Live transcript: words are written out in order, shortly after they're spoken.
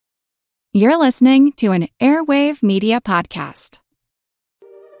You're listening to an Airwave Media Podcast.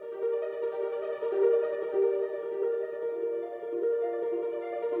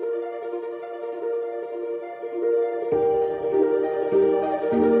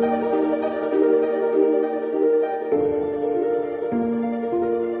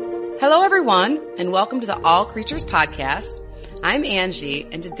 Hello, everyone, and welcome to the All Creatures Podcast. I'm Angie,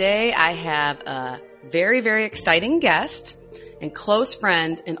 and today I have a very, very exciting guest and close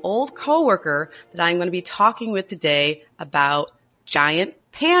friend, an old coworker that I'm going to be talking with today about giant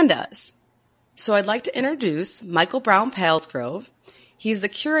pandas. So I'd like to introduce Michael Brown Palsgrove. He's the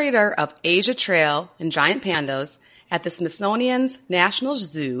curator of Asia Trail and Giant Pandas at the Smithsonian's National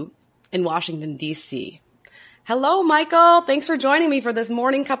Zoo in Washington, D.C. Hello, Michael. Thanks for joining me for this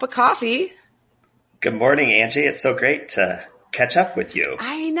morning cup of coffee. Good morning, Angie. It's so great to catch up with you.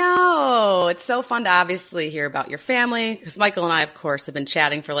 I know. It's so fun to obviously hear about your family, because Michael and I, of course, have been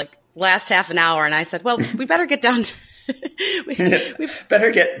chatting for like the last half an hour, and I said, well, we better get down to we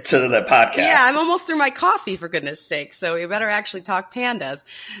better get to the podcast. Yeah, I'm almost through my coffee, for goodness sake, so we better actually talk pandas.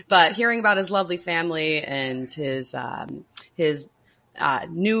 But hearing about his lovely family and his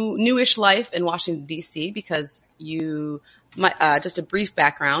newish life in Washington, D.C., because just a brief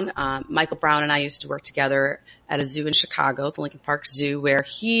background, Michael Brown and I used to work together at a zoo in Chicago, the Lincoln Park Zoo, where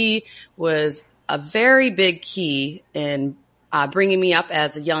he was a very big key in bringing me up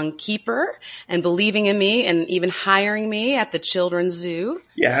as a young keeper and believing in me and even hiring me at the Children's Zoo.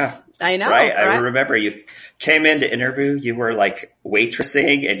 Yeah. I know. Right. I remember you came in to interview, you were like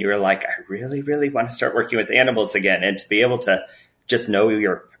waitressing, and you were like, I really, really want to start working with animals again. And to be able to just know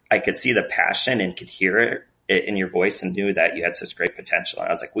I could see the passion and could hear it in your voice and knew that you had such great potential. And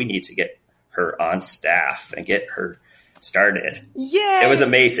I was like, we need to get her on staff and get her started. Yeah. It was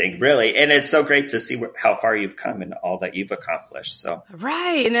amazing, really. And it's so great to see how far you've come and all that you've accomplished. So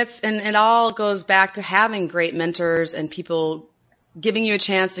right. And it all goes back to having great mentors and people giving you a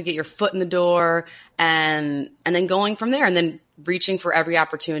chance to get your foot in the door and then going from there and then reaching for every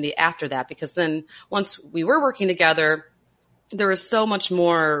opportunity after that. Because then once we were working together, there was so much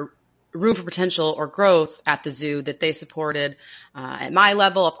more room for potential or growth at the zoo that they supported at my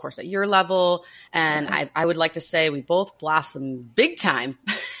level, of course, at your level. And I would like to say we both blossomed big time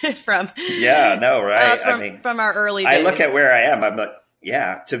from from our early days. I look at where I am. I'm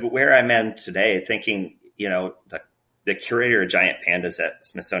like, to where I'm in today, thinking, the curator of giant pandas at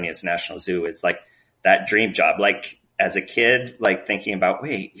Smithsonian's National Zoo is like that dream job. Like as a kid, like thinking about,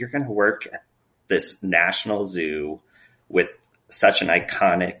 wait, you're going to work at this national zoo with such an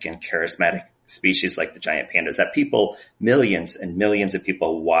iconic and charismatic species like the giant pandas that millions and millions of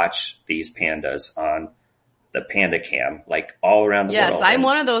people watch these pandas on the Panda Cam, like all around the world. Yes, I'm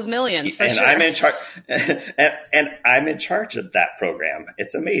one of those millions for sure. I'm in charge, and I'm in charge of that program.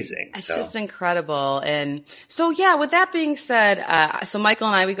 It's amazing. It's just incredible. And so, with that being said, so Michael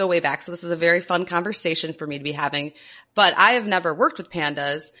and I, we go way back. So this is a very fun conversation for me to be having. But I have never worked with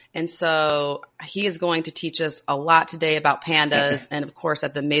pandas, and so he is going to teach us a lot today about pandas and, of course,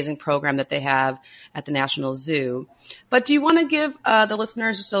 at the amazing program that they have at the National Zoo. But do you want to give the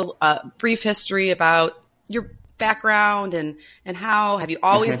listeners just a brief history about your background and how have you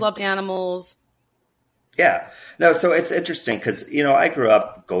always loved animals? Yeah. No, so it's interesting because, I grew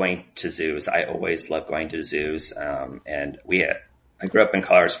up going to zoos. I always loved going to zoos. And I grew up in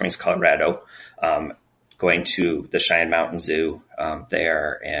Colorado Springs, Colorado, going to the Cheyenne Mountain Zoo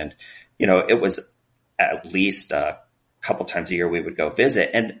there. And, it was at least a couple times a year we would go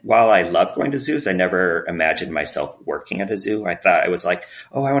visit. And while I loved going to zoos, I never imagined myself working at a zoo. I thought I was like,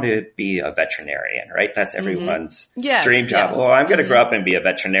 I want to be a veterinarian, right? That's everyone's dream job. Yes. I'm going to grow up and be a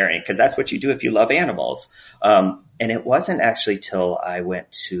veterinarian because that's what you do if you love animals. And it wasn't actually till I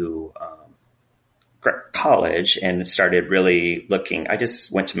went to college and started really looking. I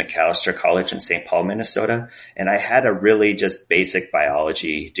just went to Macalester College in St. Paul, Minnesota, and I had a really just basic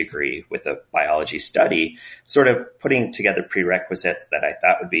biology degree with a biology study, sort of putting together prerequisites that I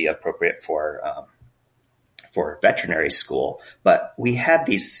thought would be appropriate for veterinary school. But we had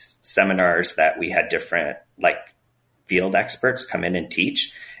these seminars that we had different like field experts come in and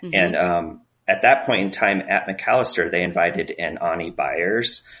teach. Mm-hmm. And at that point in time at Macalester, they invited in Ani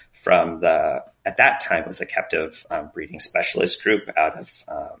Byers from at that time was the captive breeding specialist group out of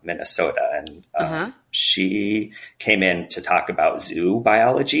Minnesota. And she came in to talk about zoo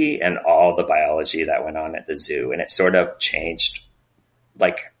biology and all the biology that went on at the zoo. And it sort of changed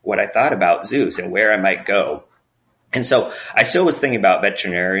like what I thought about zoos and where I might go. And so I still was thinking about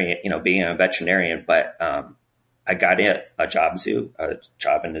veterinarian, being a veterinarian, but I got a job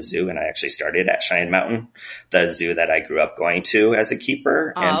in the zoo, and I actually started at Cheyenne Mountain, the zoo that I grew up going to as a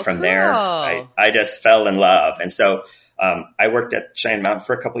keeper. And from there, I just fell in love. And so I worked at Cheyenne Mountain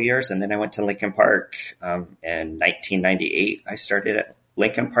for a couple of years, and then I went to Lincoln Park. In 1998, I started at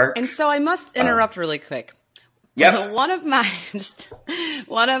Lincoln Park. And so I must interrupt really quick. Yep. One of my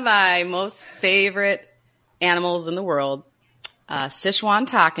most favorite animals in the world, Sichuan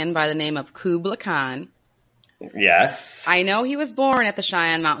Takin by the name of Kubla Khan. Yes. I know he was born at the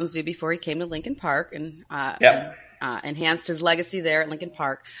Cheyenne Mountain Zoo before he came to Lincoln Park and enhanced his legacy there at Lincoln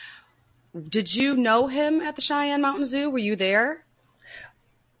Park. Did you know him at the Cheyenne Mountain Zoo? Were you there?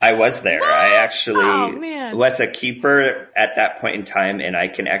 I was there. What? I actually was a keeper at that point in time, and I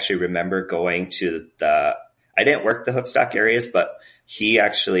can actually remember going to I didn't work the Hookstock areas, but he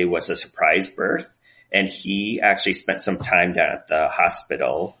actually was a surprise birth. And he actually spent some time down at the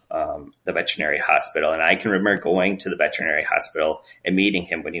hospital, the veterinary hospital. And I can remember going to the veterinary hospital and meeting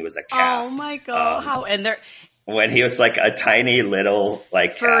him when he was a calf. Oh my God. When he was like a tiny little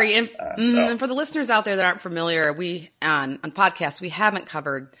like furry. Calf. And for the listeners out there that aren't familiar, we on podcasts, we haven't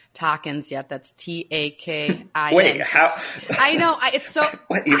covered Takins yet. That's Takin. Wait, how? I know. It's so,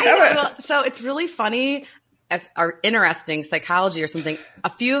 what, you haven't? So it's really funny. Are interesting psychology or something. A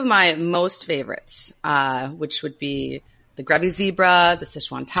few of my most favorites, which would be the Grevy zebra, the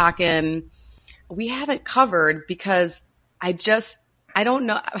Sichuan Takin, we haven't covered because I don't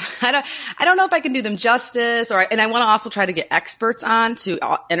know. I don't know if I can do them justice and I want to also try to get experts on to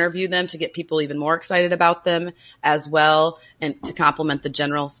interview them to get people even more excited about them as well and to complement the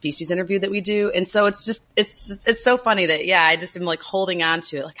general species interview that we do. And so it's so funny that, I just am like holding on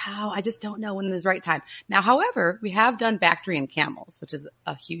to it. Like, I just don't know when is the right time. Now, however, we have done Bactrian camels, which is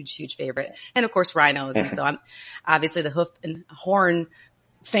a huge, huge favorite. And of course, rhinos. And so I'm obviously the hoof and horn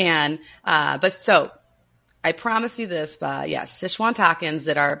fan. I promise you this, but yes, Sichuan Takins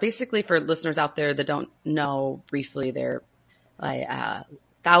that are basically, for listeners out there that don't know briefly, they're like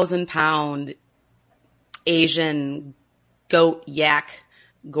 1,000-pound Asian goat yak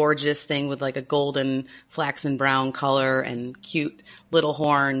gorgeous thing with like a golden flaxen brown color and cute little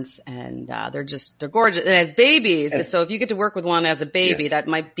horns. And they're gorgeous. And as babies, so if you get to work with one as a baby, that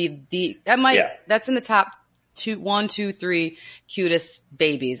might be that's in the top 1, 2, 3 cutest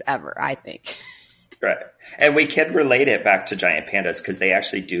babies ever, I think. Right. And we can relate it back to giant pandas because they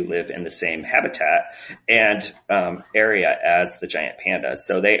actually do live in the same habitat and area as the giant pandas.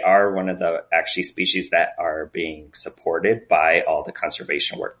 So they are one of the actually species that are being supported by all the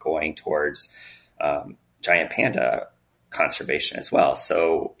conservation work going towards giant panda conservation as well.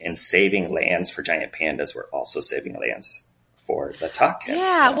 So in saving lands for giant pandas, we're also saving lands for the Takins.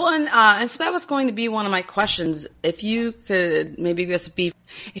 Yeah, well, and so that was going to be one of my questions. If you could maybe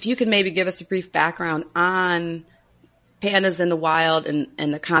give us a brief background on pandas in the wild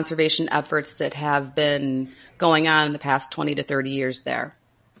and the conservation efforts that have been going on in the past 20 to 30 years there.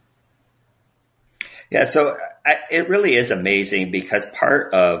 Yeah, so it really is amazing because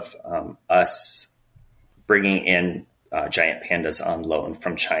part of us bringing in giant pandas on loan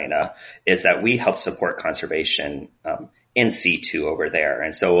from China is that we help support conservation in situ over there.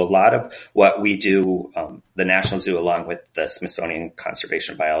 And so a lot of what we do, the National Zoo along with the Smithsonian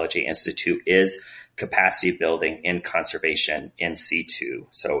Conservation Biology Institute is capacity building in conservation in situ.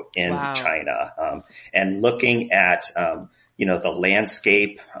 So in China, and looking at, the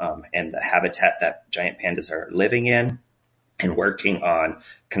landscape, and the habitat that giant pandas are living in and working on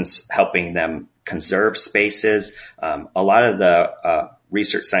helping them conserve spaces. A lot of the,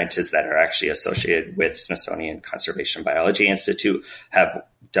 research scientists that are actually associated with Smithsonian Conservation Biology Institute have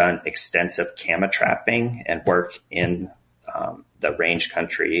done extensive camera trapping and work in the range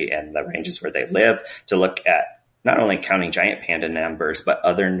country and the ranges where they live to look at not only counting giant panda numbers, but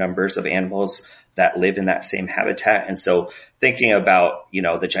other numbers of animals that live in that same habitat. And so thinking about,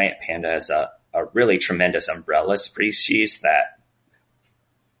 the giant panda as a really tremendous umbrella species that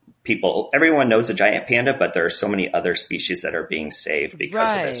everyone knows a giant panda, but there are so many other species that are being saved because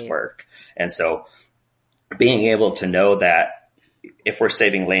of this work. And so being able to know that if we're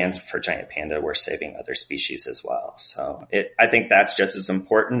saving land for giant panda, we're saving other species as well. So I think that's just as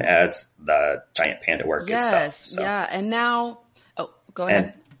important as the giant panda work itself. So. Yeah. And now, go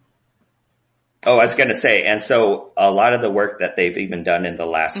ahead. I was going to say, and so a lot of the work that they've even done in the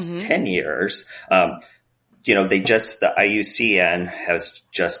last 10 years, the IUCN has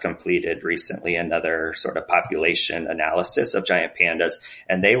just completed recently another sort of population analysis of giant pandas,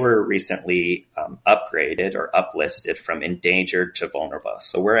 and they were recently upgraded or uplisted from endangered to vulnerable.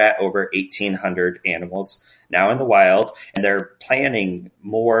 So we're at over 1,800 animals now in the wild, and they're planning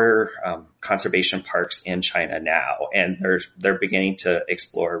more conservation parks in China now, and they're beginning to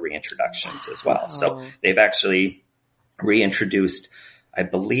explore reintroductions as well. So they've actually reintroduced, I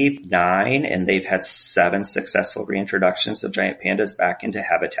believe, 9, and they've had 7 successful reintroductions of giant pandas back into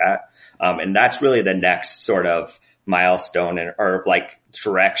habitat. And that's really the next sort of milestone or like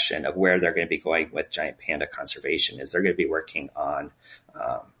direction of where they're going to be going with giant panda conservation, is they're going to be working on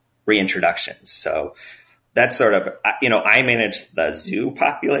reintroductions. So that's sort of, I manage the zoo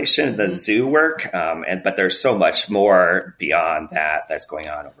population, the zoo work, but there's so much more beyond that that's going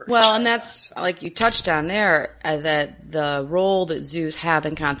on over. Well, and that's like you touched on there, that the role that zoos have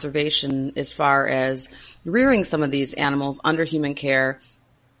in conservation as far as rearing some of these animals under human care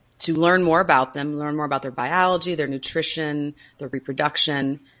to learn more about them, learn more about their biology, their nutrition, their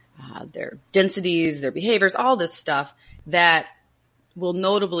reproduction, their densities, their behaviors, all this stuff that will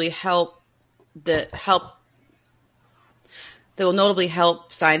notably help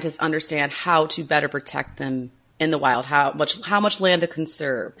scientists understand how to better protect them in the wild, how much land to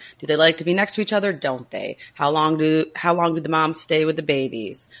conserve. Do they like to be next to each other? Don't they? How long do the moms stay with the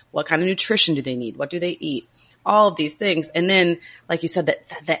babies? What kind of nutrition do they need? What do they eat? All of these things. And then, like you said,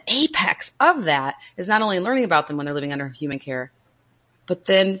 the apex of that is not only learning about them when they're living under human care, but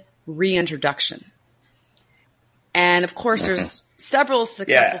then reintroduction. And of course, there's several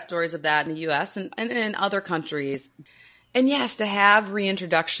successful stories of that in the U.S. and in other countries. And yes, to have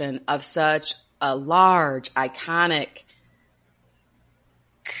reintroduction of such a large, iconic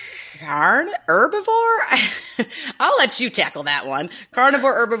herbivore? I'll let you tackle that one.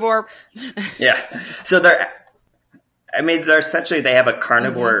 Carnivore, herbivore. Yeah. So they're essentially, they have a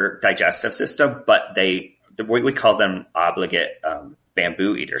carnivore digestive system, but we call them obligate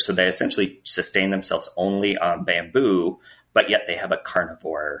bamboo eaters. So they essentially sustain themselves only on bamboo, but yet they have a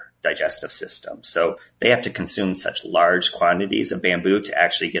carnivore digestive system. So they have to consume such large quantities of bamboo to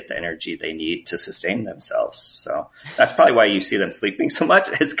actually get the energy they need to sustain themselves. So that's probably why you see them sleeping so much,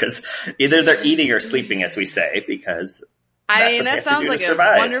 is because either they're eating or sleeping, as we say, because that sounds like a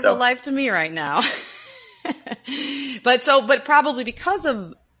wonderful life to me right now. But probably because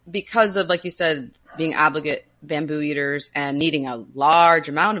of, like you said, being obligate bamboo eaters and needing a large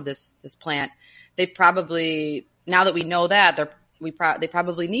amount of this plant, they probably, now that we know that, they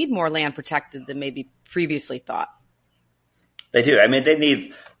probably need more land protected than maybe previously thought. They do. I mean, they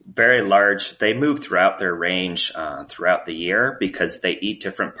need very large, they move throughout their range throughout the year, because they eat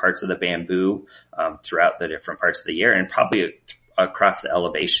different parts of the bamboo throughout the different parts of the year, and probably across the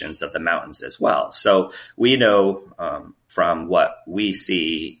elevations of the mountains as well. So we know from what we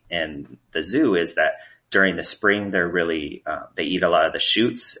see in the zoo is that during the spring, they're really, they eat a lot of the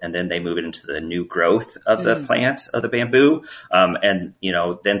shoots, and then they move it into the new growth of the plant, of the bamboo. And,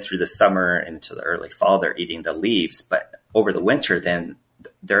 then through the summer into the early fall, they're eating the leaves. But over the winter, then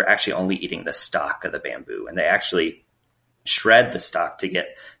they're actually only eating the stalk of the bamboo, and they actually shred the stalk to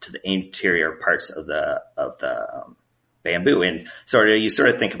get to the interior parts of the bamboo. And you sort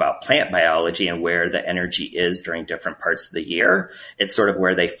of think about plant biology and where the energy is during different parts of the year. It's sort of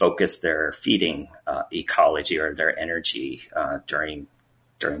where they focus their feeding ecology or their energy during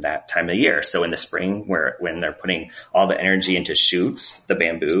that time of year. So in the spring, when they're putting all the energy into shoots, the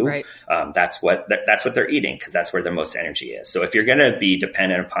bamboo, right. That's what they're eating, because that's where their most energy is. So if you're going to be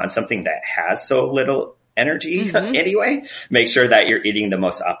dependent upon something that has so little energy anyway, make sure that you're eating the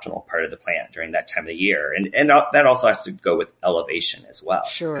most optimal part of the plant during that time of the year. And that also has to go with elevation as well.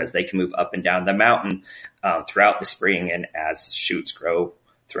 Sure. Because they can move up and down the mountain throughout the spring, and as shoots grow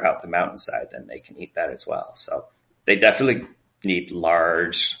throughout the mountainside, then they can eat that as well. So they definitely need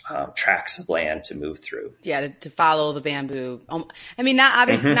large tracts of land to move through. Yeah, to follow the bamboo. Not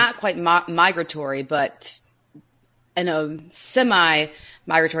obviously not quite migratory, but in a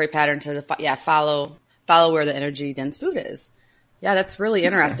semi-migratory pattern to follow where the energy dense food is. Yeah, that's really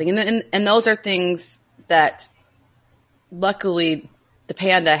interesting. And those are things that luckily the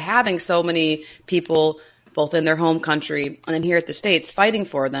panda, having so many people both in their home country and then here at the States fighting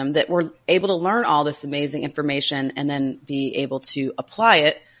for them, that we're able to learn all this amazing information and then be able to apply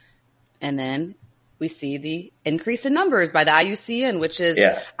it. And then we see the increase in numbers by the IUCN, which is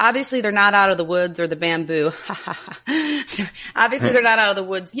obviously they're not out of the woods or the bamboo. Obviously they're not out of the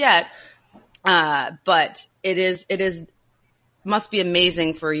woods yet. But it must be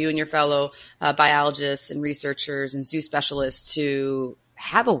amazing for you and your fellow biologists and researchers and zoo specialists to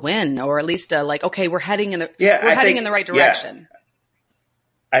have a win, or at least like, okay, we're heading in the right direction. Yeah,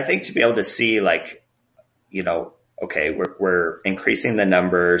 I think to be able to see like, okay, we're increasing the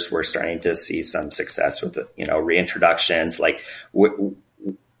numbers. We're starting to see some success with the, reintroductions. Like,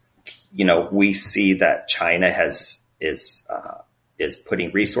 we see that China is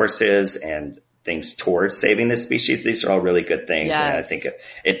putting resources and things towards saving the species. These are all really good things. Yes. And I think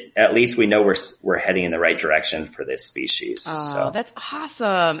it at least we know we're heading in the right direction for this species. Oh, so that's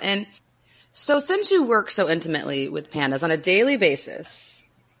awesome. And so since you work so intimately with pandas on a daily basis,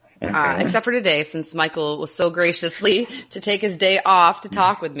 except for today, since Michael was so graciously to take his day off to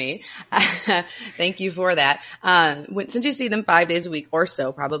talk with me. Thank you for that. Since you see them 5 days a week or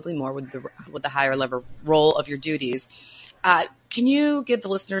so, probably more with the higher level role of your duties, can you give the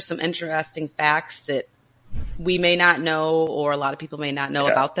listeners some interesting facts that we may not know or a lot of people may not know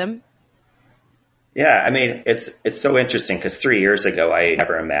about them? Yeah, I mean, it's so interesting because 3 years ago, I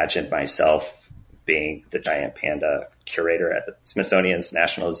never imagined myself being the giant panda curator at the Smithsonian's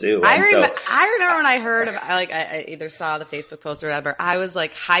National Zoo. I remember when I heard about, like, I either saw the Facebook post or whatever, I was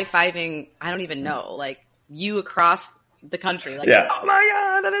like high-fiving, I don't even know, like you across the country, like, oh my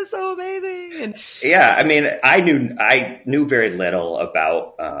God, that is so amazing. And yeah, I mean, I knew very little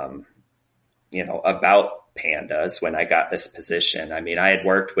about, about pandas when I got this position. I mean, I had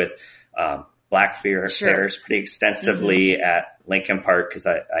worked with, black bears pretty extensively at Lincoln Park because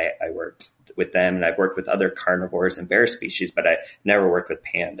I worked with them, and I've worked with other carnivores and bear species, but I never worked with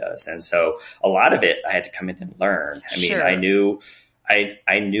pandas. And so a lot of it I had to come in and learn. I mean,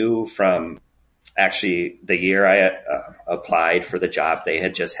 I knew from actually the year I applied for the job, they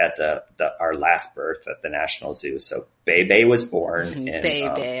had just had our last birth at the National Zoo. So Bebe was born in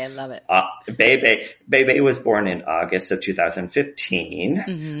Bebe, I love it. Bebe was born in August of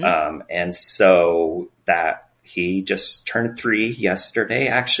 2015. And so that he just turned 3 yesterday.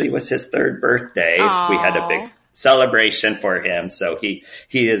 Actually, was his 3rd birthday. Aww. We had a big celebration for him. So he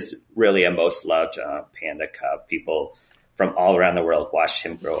is really a most loved panda cub. People from all around the world watched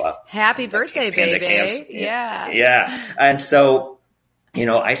him grow up. Happy birthday, baby. Camps. Yeah. Yeah. And so,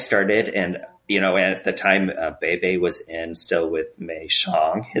 I started and, at the time, Bebe was still with Mei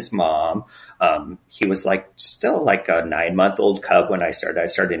Shang, his mom. He was still like a 9-month-old cub when I started. I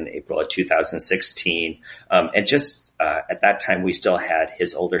started in April of 2016. And just, at that time, we still had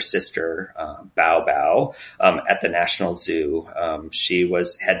his older sister, Bao Bao, at the National Zoo. She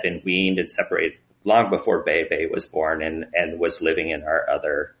had been weaned and separated long before Bebe was born and was living in our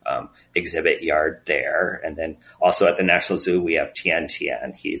other exhibit yard there. And then also at the National Zoo, we have Tian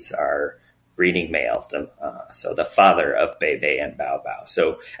Tian. He's our breeding male, so the father of Bebe and Bao Bao.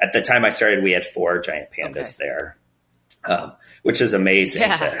 So at the time I started, we had 4 giant pandas there, which is amazing to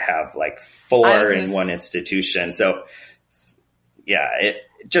have 4 in one institution. So yeah,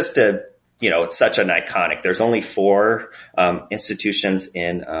 it's such an iconic. There's only 4 institutions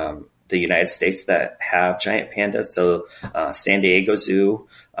in the United States that have giant pandas. So San Diego Zoo,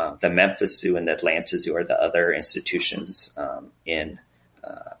 the Memphis Zoo, and the Atlanta Zoo are the other institutions in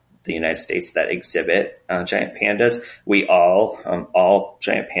the United States that exhibit giant pandas. We all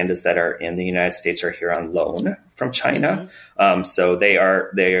giant pandas that are in the United States are here on loan from China. So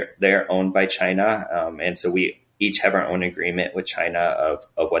they're owned by China. And so we each have our own agreement with China of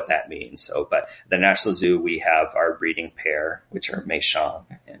what that means. So, but the National Zoo, we have our breeding pair, which are Mei Shang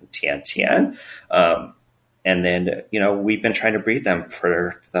and Tian Tian. And then, we've been trying to breed them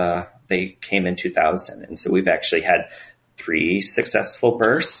they came in 2000. And so we've actually had 3 successful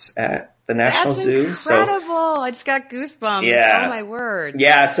births at the National Zoo. That's incredible. I just got goosebumps. Yeah. Oh my word.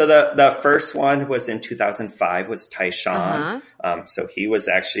 Yeah. So the first one was in 2005 was Taishan. So he was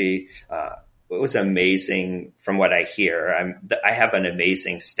actually, it was amazing from what I hear. I have an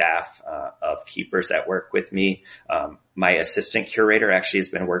amazing staff of keepers that work with me. My assistant curator actually has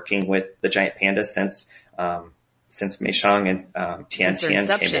been working with the giant panda since Mei Shang and Tian Tian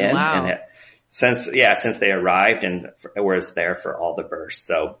came in. Wow. And since they arrived and was there for all the births.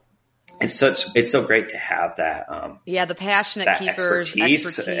 So it's so great to have that. The passionate keepers,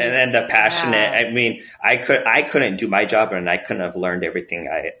 expertise. And then the passionate, I mean, I couldn't do my job and I couldn't have learned everything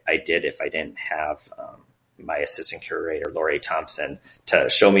I did if I didn't have, my assistant curator, Lori Thompson, to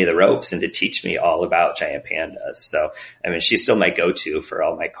show me the ropes and to teach me all about giant pandas. So, I mean, she's still my go-to for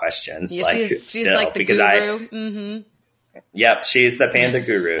all my questions. Yeah, she's like the guru. Yep, she's the panda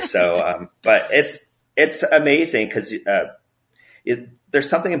guru. So, but it's amazing because there's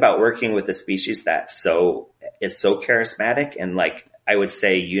something about working with a species that's so charismatic and I would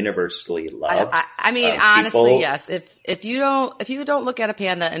say universally loved. I mean, honestly, yes. If you don't look at a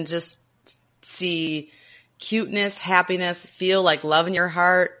panda and just see cuteness, happiness, feel like love in your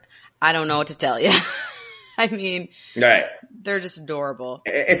heart. I don't know what to tell you. I mean, right. They're just adorable.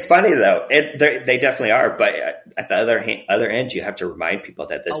 It's funny though. They definitely are. But at the other end, you have to remind people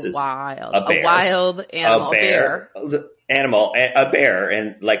that this is a wild animal, a bear.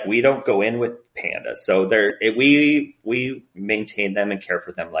 And like, we don't go in with pandas. So we maintain them and care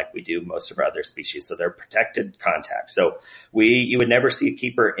for them like we do most of our other species. So they're protected contacts. So you would never see a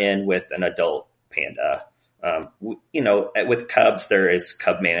keeper in with an adult panda. With cubs, there is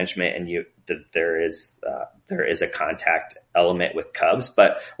cub management and there is a contact element with cubs,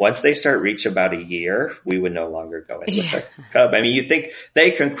 but once they start reach about a year, we would no longer go in with a cub. I mean, you think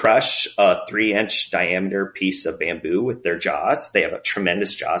they can crush a 3-inch diameter piece of bamboo with their jaws. They have a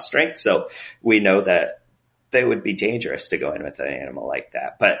tremendous jaw strength. So we know that they would be dangerous to go in with an animal like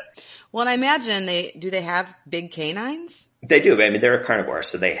that. But well, I imagine do they have big canines? They do. I mean, they're a carnivore,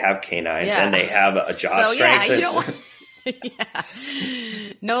 so they have canines and they have a jaw strength. Yeah, you don't want...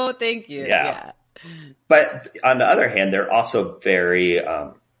 No, thank you. Yeah. But on the other hand, they're also very,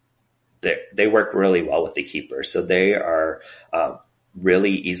 they work really well with the keeper. So they are,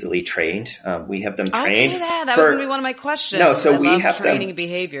 really easily trained. We have them trained. That was going to be one of my questions. No, so we have training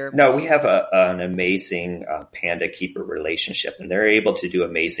behavior. No, we have an amazing panda keeper relationship, and they're able to do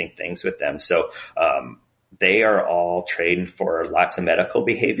amazing things with them. So, they are all trained for lots of medical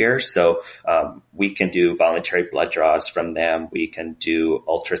behavior. So we can do voluntary blood draws from them. We can do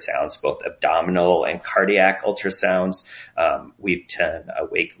ultrasounds, both abdominal and cardiac ultrasounds. We've done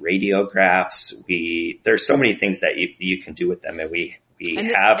awake radiographs. There's so many things that you can do with them, and we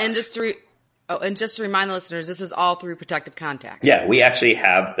have. And just to remind the listeners, this is all through protective contact. Yeah, we actually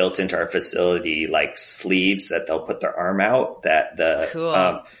have built into our facility like sleeves that they'll put their arm out that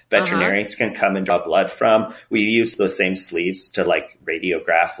the veterinarians can come and draw blood from. We use those same sleeves to like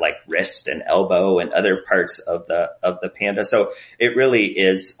radiograph like wrist and elbow and other parts of the panda. So it really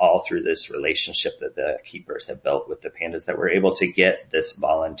is all through this relationship that the keepers have built with the pandas that we're able to get this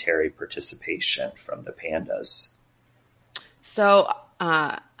voluntary participation from the pandas. So,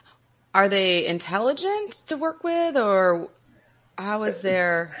 are they intelligent to work with, or how is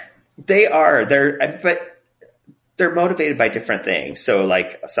their? They are. But they're motivated by different things. So,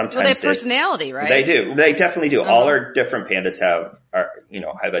 like sometimes they have personality, right? They do. They definitely do. All our different pandas have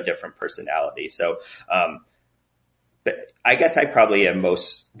a different personality. So, but I guess I probably am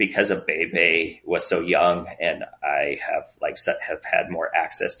most because of Bebe was so young, and I have had more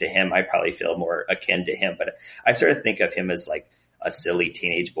access to him. I probably feel more akin to him, but I sort of think of him as like a silly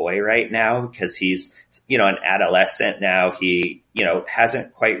teenage boy right now because he's, an adolescent now. He,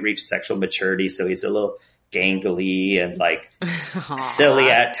 hasn't quite reached sexual maturity. So he's a little gangly and like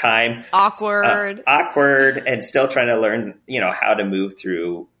silly at time. Awkward and still trying to learn, how to move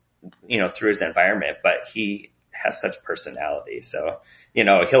through his environment. But he has such personality. So,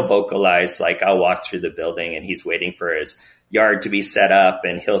 he'll vocalize, like I'll walk through the building and he's waiting for his yard to be set up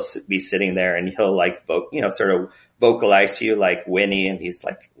and he'll be sitting there and he'll like, sort of vocalize to you like Winnie, and he's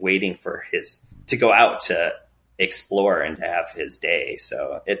like waiting for to go out to explore and to have his day.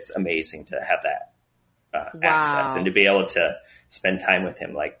 So it's amazing to have that access and to be able to spend time with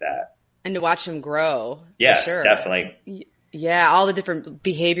him like that. And to watch him grow. Yes, sure. Definitely. Yeah, all the different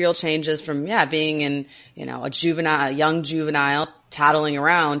behavioral changes from, being in, a young juvenile toddling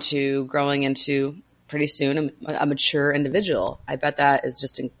around to growing into pretty soon a mature individual. I bet that is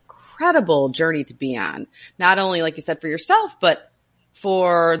just incredible journey to be on. Not only, like you said, for yourself, but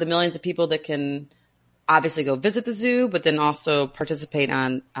for the millions of people that can obviously go visit the zoo, but then also participate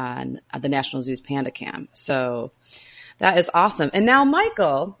on the National Zoo's Panda Cam. So that is awesome. And now,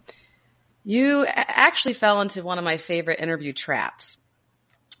 Michael, you actually fell into one of my favorite interview traps.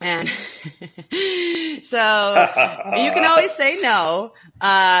 And so you can always say no.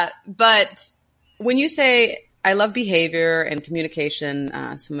 But when you say, I love behavior and communication,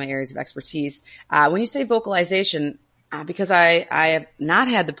 some of my areas of expertise, when you say vocalization, because I have not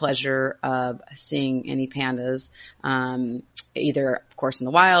had the pleasure of seeing any pandas, either, of course, in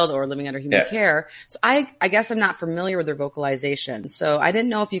the wild or living under human care. So I guess I'm not familiar with their vocalization. So I didn't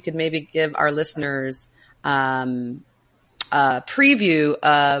know if you could maybe give our listeners a preview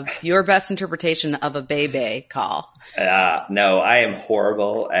of your best interpretation of a Bebe call. No, I am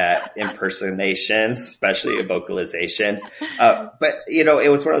horrible at impersonations, especially vocalizations. But, it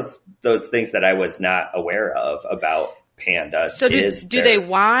was one of those things that I was not aware of about pandas. So do they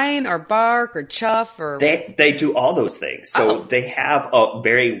whine or bark or chuff or? They do all those things. So they have a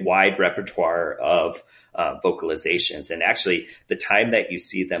very wide repertoire of vocalizations. And actually the time that you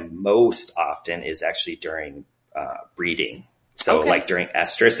see them most often is actually during breeding. So like during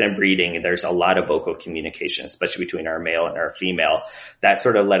estrus and breeding, there's a lot of vocal communication, especially between our male and our female, that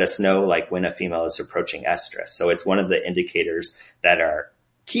sort of let us know like when a female is approaching estrus. So it's one of the indicators that our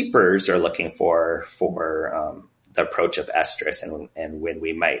keepers are looking for the approach of estrus, and when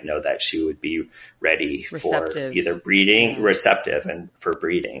we might know that she would be ready for either breeding, receptive and for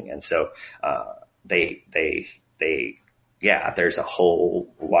breeding. And so there's a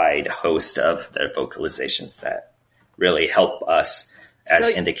whole wide host of the vocalizations that really help us as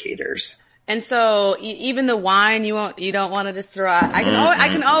indicators. And so even the whine, you don't want to just throw out. I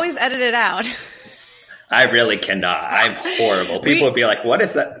can always edit it out. I really cannot. I'm horrible. People would be like, what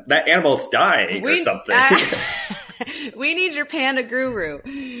is that? That animal's dying or something. We need your panda guru.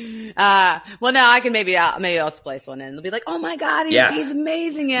 Well, no, I can maybe I'll splice one in. They'll be like, oh my God, he's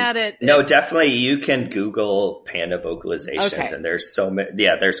amazing at it. No, definitely. You can Google panda vocalizations and there's so many.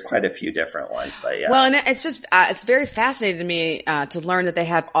 Yeah, there's quite a few different ones, but yeah. Well, and it's just, it's very fascinating to me, to learn that they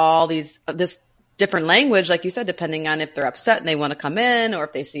have all this different language, like you said, depending on if they're upset and they want to come in, or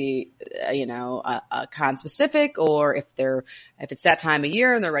if they see, a conspecific, or if it's that time of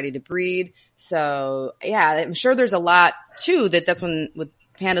year and they're ready to breed. So yeah, I'm sure there's a lot too that's when with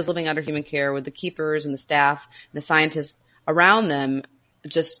pandas living under human care, with the keepers and the staff and the scientists around them,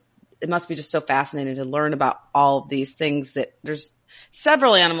 it must be just so fascinating to learn about all of these things. That there's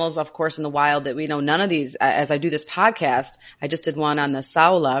several animals, of course, in the wild that we know none of these. As I do this podcast, I just did one on the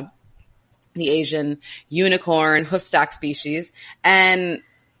saola, the Asian unicorn hoofstock species. And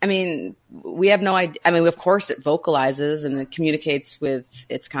I mean, we have no idea. I mean, of course it vocalizes and it communicates with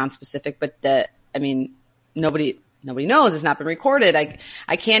its conspecific, but nobody knows. It's not been recorded.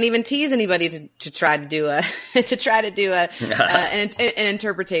 I can't even tease anybody to try to do an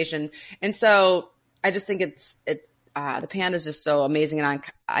interpretation. And so I just think the panda is just so amazing and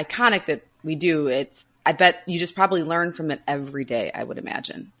iconic that we do. I bet you just probably learn from it every day, I would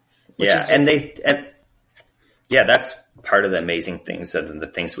imagine. That's part of the amazing things and the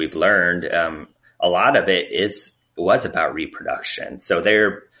things we've learned. A lot of it was about reproduction. So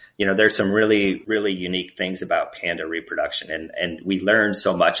there's some really, really unique things about panda reproduction. And we learned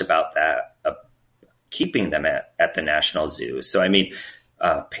so much about that, keeping them at the National Zoo. So, I mean,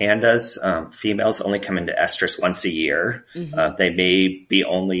 pandas, females only come into estrus once a year. Mm-hmm. They may be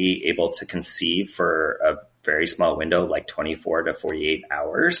only able to conceive for a very small window, like 24 to 48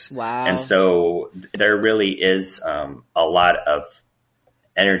 hours. Wow. And so there really is a lot of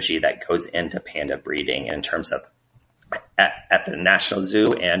energy that goes into panda breeding in terms of at the National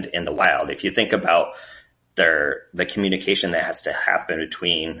Zoo and in the wild. If you think about the communication that has to happen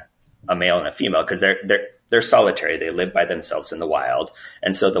between a male and a female, because they're solitary. They live by themselves in the wild.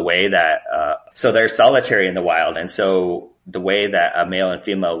 And so the way that, so they're solitary in the wild. And so the way that a male and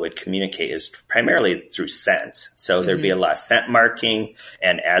female would communicate is primarily through scent. So there'd be a lot of scent marking.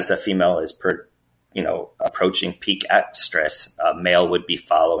 And as a female is approaching peak estrus, a male would be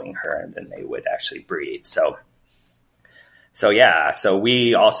following her and then they would actually breed. So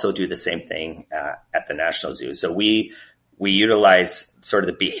we also do the same thing at the National Zoo. So we utilize sort of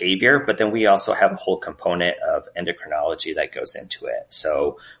the behavior, but then we also have a whole component of endocrinology that goes into it.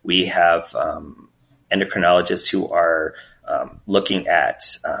 So we have endocrinologists who are looking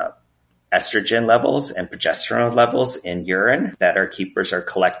at estrogen levels and progesterone levels in urine that our keepers are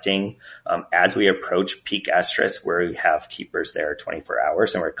collecting as we approach peak estrus, where we have keepers there 24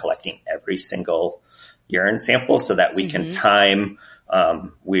 hours and we're collecting every single urine sample so that we can time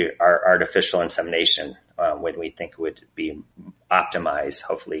our artificial insemination when we think would be optimized,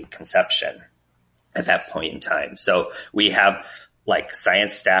 hopefully, conception at that point in time. So we have like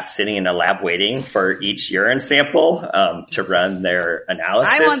science staff sitting in a lab waiting for each urine sample to run their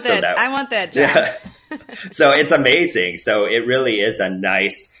analysis. I want that job. Yeah. So it's amazing. So it really is a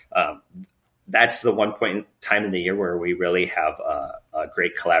nice, that's the one point in time in the year where we really have a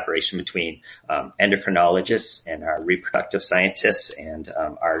great collaboration between endocrinologists and our reproductive scientists and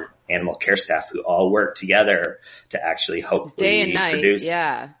our animal care staff, who all work together to actually hopefully day and night, produce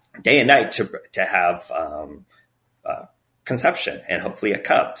day and night to have conception and hopefully a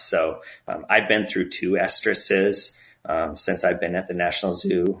cub. So I've been through 2 estruses since I've been at the National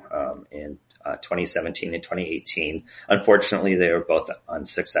Zoo in 2017 and 2018. Unfortunately, they were both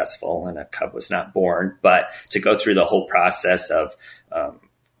unsuccessful and a cub was not born. But to go through the whole process of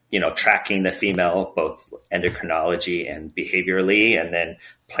tracking the female, both endocrinology and behaviorally, and then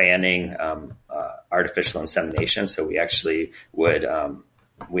planning artificial insemination. So we actually would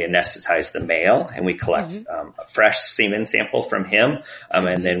we anesthetize the male and we collect a fresh semen sample from him,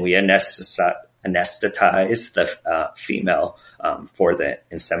 and then we anesthetize the female for the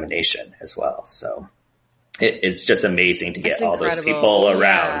insemination as well. So it's just amazing to get It's all those incredible. people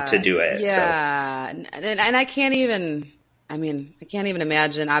around to do it. Yeah. So. And I can't even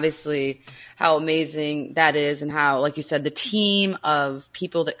imagine obviously how amazing that is, and how, like you said, the team of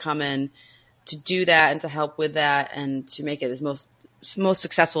people that come in to do that and to help with that and to make it as most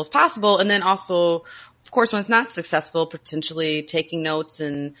successful as possible. And then also, of course, when it's not successful, potentially taking notes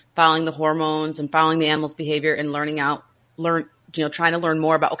and following the hormones and following the animal's behavior and trying to learn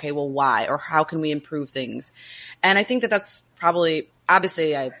more about, okay, well, why, or how can we improve things? And I think that that's probably,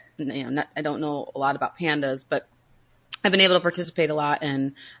 obviously, I don't know a lot about pandas, but I've been able to participate a lot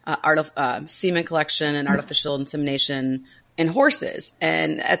in semen collection and artificial insemination in horses.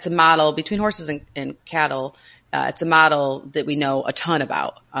 And it's a model between horses and cattle. It's a model that we know a ton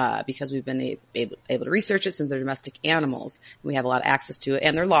about because we've been able to research it since they're domestic animals. We have a lot of access to it,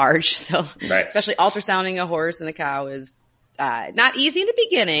 and they're large. So Especially ultrasounding a horse and a cow is not easy in the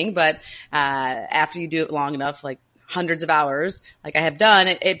beginning, but after you do it long enough, like hundreds of hours, like I have done,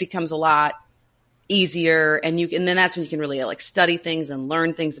 it becomes a lot easier. And then that's when you can really like study things and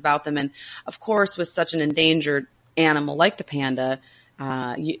learn things about them. And of course, with such an endangered animal like the panda,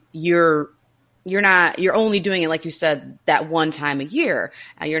 you're only doing it, like you said, that one time a year.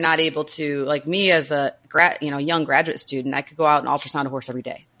 You're not able to, like me as a young graduate student, I could go out and ultrasound a horse every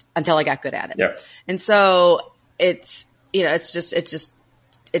day until I got good at it. Yeah. And so it's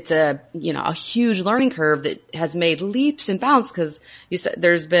a huge learning curve that has made leaps and bounds, because you said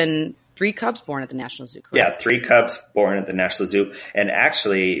there's been 3 cubs born at the National Zoo, correct? Yeah, 3 cubs born at the National Zoo. And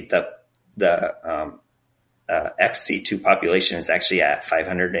actually the XC2 population is actually at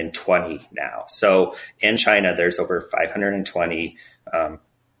 520 now. So in China, there's over 520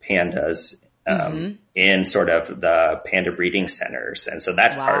 pandas in sort of the panda breeding centers. And so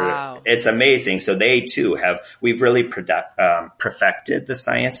that's part of it. It's amazing. So they too we've really perfected the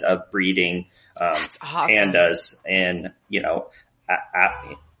science of breeding That's awesome. pandas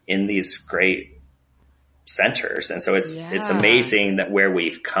in these great centers. And so it's amazing that where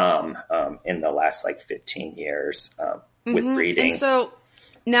we've come in the last 15 years with breeding. And so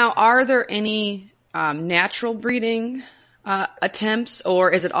now, are there any natural breeding attempts,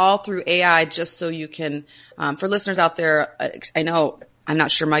 or is it all through AI, just so you can, for listeners out there, I'm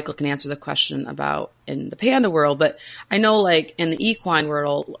not sure Michael can answer the question about in the panda world, but I know like in the equine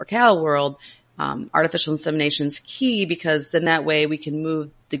world or cattle world, artificial insemination is key, because then that way we can move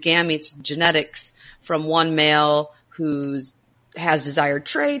the gametes genetics from one male who has desired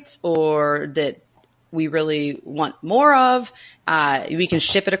traits or that we really want more of. We can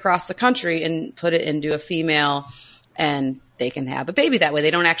ship it across the country and put it into a female, and they can have a baby that way.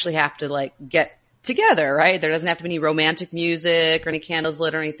 They don't actually have to get together, right? There doesn't have to be any romantic music or any candles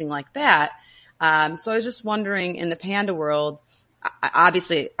lit or anything like that. So I was just wondering, in the panda world,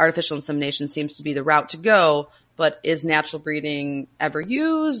 obviously artificial insemination seems to be the route to go, but is natural breeding ever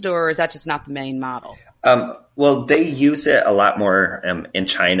used, or is that just not the main model? Well, they use it a lot more in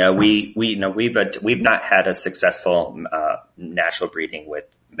China. We've not had a successful natural breeding with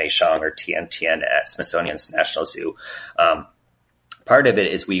Meishang or Tian at Smithsonian's National Zoo. Part of it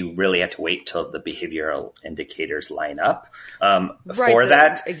is we really have to wait till the behavioral indicators line up for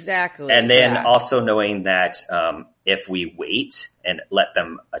that. Exactly. And then also knowing that if we wait and let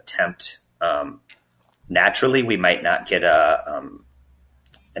them attempt naturally, we might not get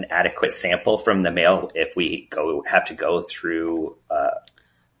an adequate sample from the male if we have to go through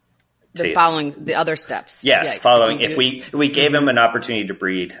following the other steps. Yes, following. If we gave them an opportunity to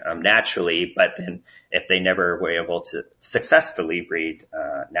breed naturally, but then if they never were able to successfully breed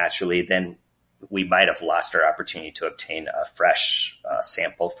naturally, then we might have lost our opportunity to obtain a fresh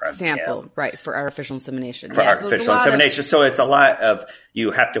sample from him. Right, for artificial insemination. Artificial insemination. So it's a lot of,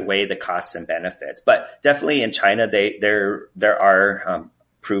 you have to weigh the costs and benefits. But definitely in China, there are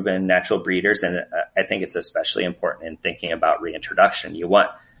proven natural breeders, and I think it's especially important in thinking about reintroduction. You want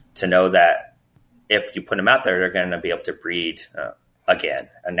to know that if you put them out there, they're going to be able to breed again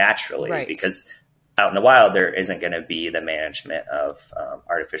naturally, right? Because out in the wild, there isn't going to be the management of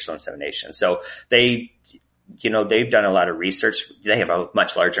artificial insemination. So they've done a lot of research. They have a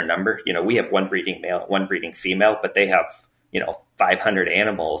much larger number. We have one breeding male, one breeding female, but they have 500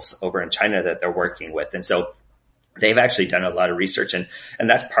 animals over in China that they're working with, and so they've actually done a lot of research, and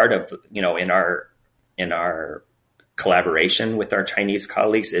that's part of in our collaboration with our Chinese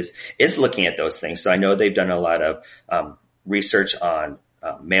colleagues is looking at those things. So I know they've done a lot of research on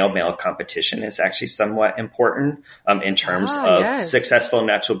male-male competition is actually somewhat important in terms of successful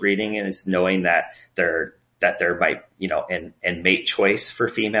natural breeding, and is knowing that there might, and mate choice for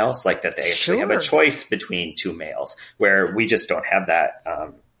females, like that they actually have a choice between 2 males, where we just don't have that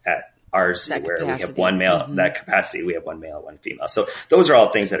ours That where capacity. we have one male, that capacity, we have one male, one female. So those are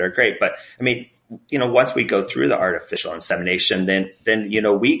all things that are great. But I mean, once we go through the artificial insemination, then,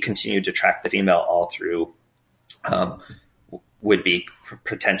 we continue to track the female all through, would be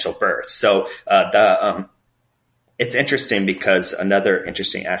potential birth. So, it's interesting because another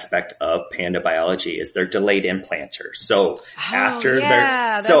interesting aspect of panda biology is they're delayed implanters. So after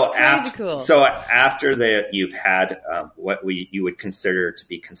you've had what you would consider to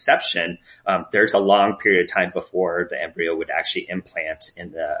be conception, there's a long period of time before the embryo would actually implant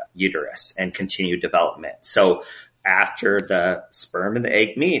in the uterus and continue development. So after the sperm and the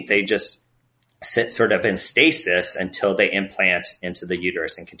egg meet, they just sit sort of in stasis until they implant into the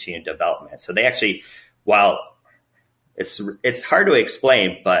uterus and continue development. So they actually, while it's hard to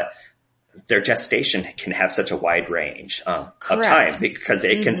explain, but their gestation can have such a wide range of time because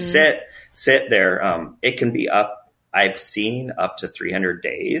it can sit there. It can be I've seen up to 300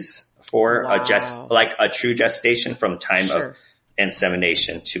 days for a true gestation from time of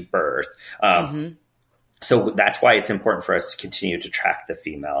insemination to birth. So that's why it's important for us to continue to track the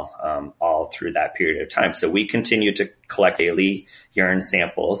female all through that period of time. So we continue to collect daily urine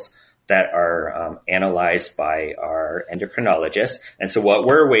samples that are analyzed by our endocrinologist. And so what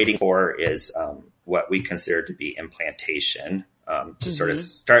we're waiting for is what we consider to be implantation to sort of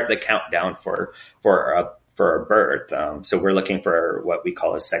start the countdown for a birth. So we're looking for what we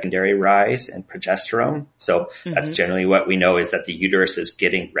call a secondary rise in progesterone. So that's generally what we know is that the uterus is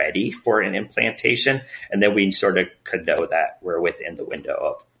getting ready for an implantation. And then we sort of could know that we're within the window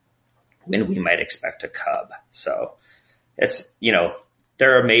of when we might expect a cub. So it's,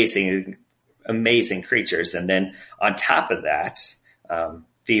 they're amazing creatures. And then on top of that,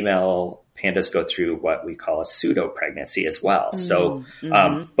 female pandas go through what we call a pseudo pregnancy as well. So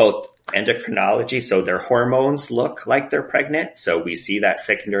both endocrinology, so their hormones look like they're pregnant. So we see that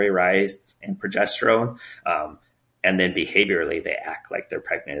secondary rise in progesterone. And then behaviorally, they act like they're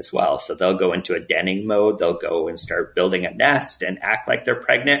pregnant as well. So they'll go into a denning mode. They'll go and start building a nest and act like they're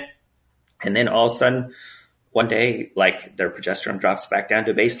pregnant. And then all of a sudden, one day, like their progesterone drops back down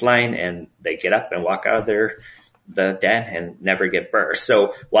to baseline and they get up and walk out of the den and never get birth.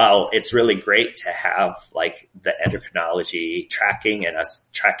 So while it's really great to have like the endocrinology tracking and us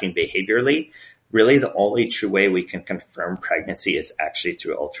tracking behaviorally, really the only true way we can confirm pregnancy is actually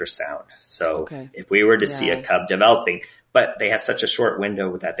through ultrasound. So if we were to see a cub developing, but they have such a short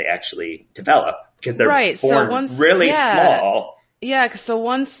window that they actually develop because they're born really small. Yeah. So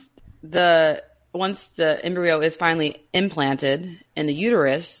once the embryo is finally implanted in the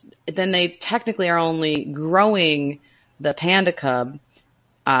uterus, then they technically are only growing the panda cub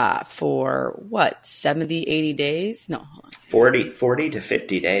for 70, 80 days? No, hold on. 40 to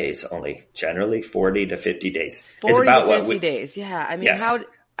 50 days only. Generally 40 to 50 days. 40 to 50 days. Yeah.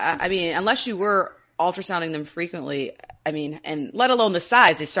 I mean, unless you were ultrasounding them frequently, and let alone the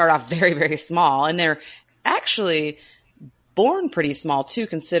size, they start off very, very small and they're actually born pretty small too,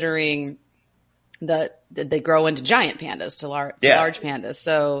 considering that they grow into giant pandas to large pandas.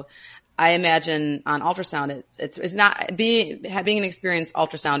 So I imagine on ultrasound, it's not being an experienced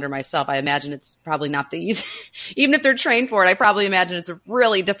ultrasounder myself. I imagine it's probably not the easy, even if they're trained for it. I probably imagine it's a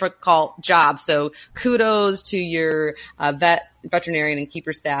really difficult job. So kudos to your veterinarian and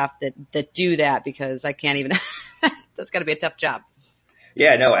keeper staff that do that, because I can't even. That's got to be a tough job.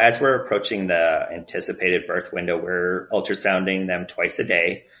 Yeah, no, as we're approaching the anticipated birth window, we're ultrasounding them twice a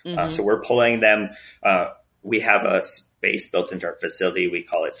day. So we're pulling them. We have a space built into our facility. We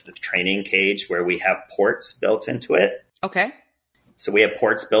call it the training cage, where we have ports built into it. Okay. So we have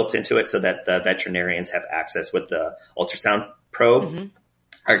ports built into it so that the veterinarians have access with the ultrasound probe.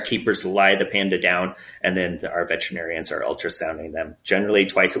 Our keepers lie the panda down, and then our veterinarians are ultrasounding them generally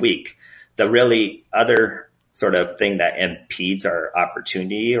twice a week. The really other sort of thing that impedes our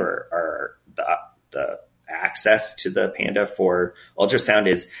opportunity or the access to the panda for ultrasound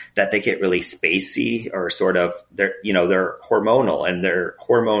is that they get really spacey, or sort of they're hormonal, and their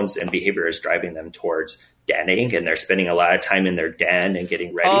hormones and behavior is driving them towards denning, and they're spending a lot of time in their den and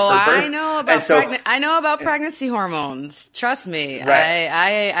getting ready for birth. I know about pregnancy hormones. Trust me. Right.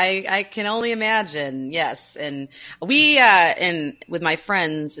 I can only imagine. Yes. And we, with my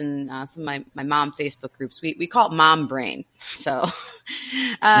friends and some of my mom Facebook groups, we call it mom brain. So,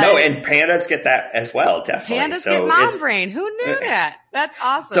 and pandas get that as well. Definitely. Pandas get mom brain. Who knew that? That's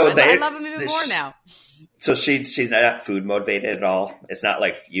awesome. So I love them even more now. So she's not food motivated at all. It's not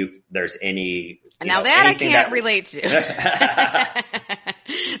like there's any. Now that I can't relate to.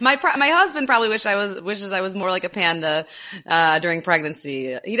 My husband probably wishes I was more like a panda during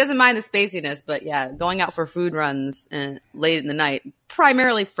pregnancy. He doesn't mind the spaciness, but yeah, going out for food runs late in the night,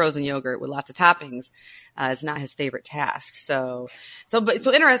 primarily frozen yogurt with lots of toppings, is not his favorite task. So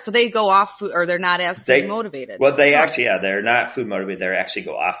interesting. So they go off food, or they're not as food motivated. Well, they're not food motivated. They actually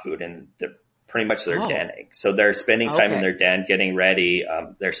go off food, and they're pretty much they're denning. So they're spending time in their den, getting ready.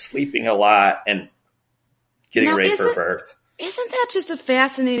 They're sleeping a lot and getting ready for birth. Isn't that just a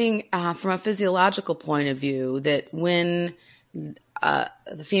fascinating, from a physiological point of view, that when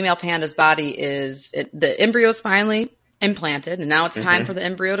the female panda's body the embryo's finally implanted, and now it's time for the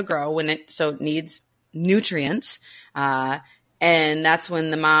embryo to grow, so it needs nutrients, and that's when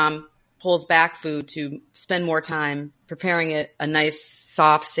the mom pulls back food to spend more time preparing it a nice,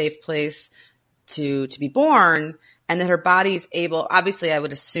 soft, safe place to be born, and that her body's able, obviously I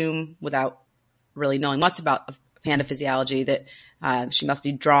would assume without really knowing much about panda physiology, that she must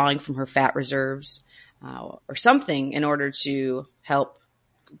be drawing from her fat reserves or something in order to help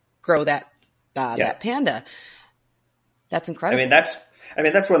grow that panda. That's incredible. I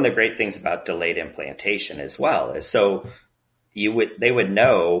mean that's one of the great things about delayed implantation as well. Is so they would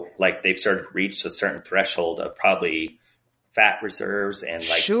know, like, they've sort of reached a certain threshold of probably fat reserves and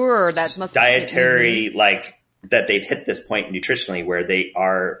like dietary like that they've hit this point nutritionally where they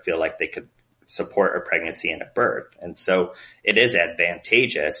feel like they could support a pregnancy and a birth. And so it is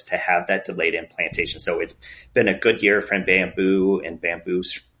advantageous to have that delayed implantation. So it's been a good year for bamboo, and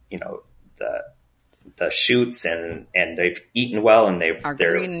bamboo's, the shoots and they've eaten well, and they're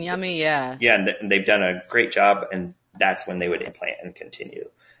green and yummy. Yeah. Yeah. And they've done a great job, and that's when they would implant and continue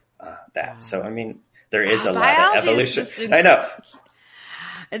that. Wow. So, I mean, there is a lot of evolution. I know.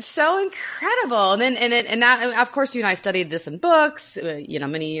 It's so incredible. And now, of course, you and I studied this in books,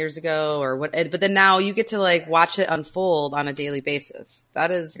 many years ago but then now you get to like watch it unfold on a daily basis. That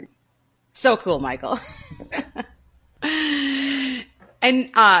is so cool, Michael.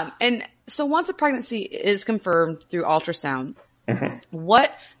 And so once a pregnancy is confirmed through ultrasound,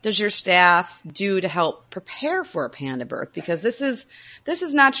 what does your staff do to help prepare for a panda birth? Because this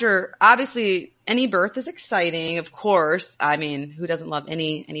is not obviously any birth is exciting, of course. I mean, who doesn't love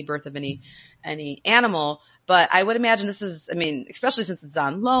any birth of any animal? But I would imagine especially since it's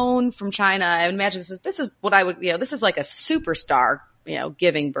on loan from China, I would imagine this is what I would, this is like a superstar,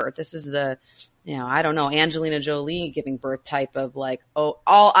 giving birth. This is the, I don't know, Angelina Jolie giving birth type of like, oh,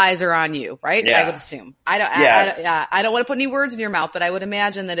 all eyes are on you, right? Yeah. I would assume. I don't want to put any words in your mouth, but I would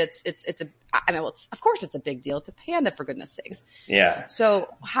imagine that of course it's a big deal. It's a panda, for goodness sakes. Yeah.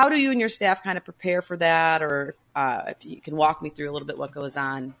 So how do you and your staff kind of prepare for that? Or if you can walk me through a little bit what goes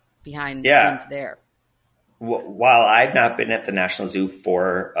on behind the scenes there. While I've not been at the National Zoo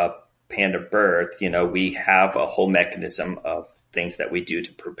for a panda birth, we have a whole mechanism of things that we do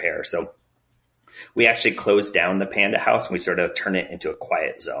to prepare. So we actually close down the panda house and we sort of turn it into a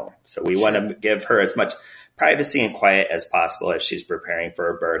quiet zone. So we want to give her as much privacy and quiet as possible as she's preparing for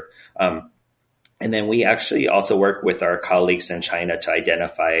her birth. And then we actually also work with our colleagues in China to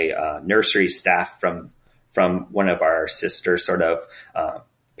identify nursery staff from one of our sister sort of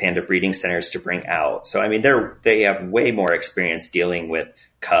panda breeding centers to bring out. So, I mean, they have way more experience dealing with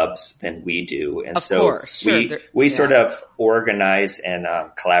cubs than we do. And we sort of organize and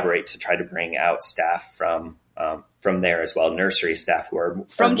collaborate to try to bring out staff from there as well, nursery staff who are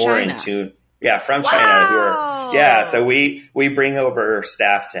more China. in tune. Yeah, from China so we bring over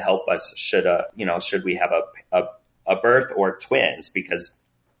staff to help us should we have a birth or twins, because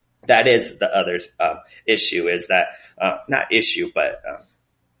that is the other issue is that not issue, but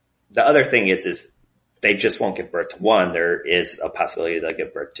the other thing is they just won't give birth to one. There is a possibility they'll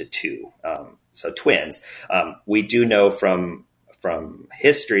give birth to two. So twins. We do know from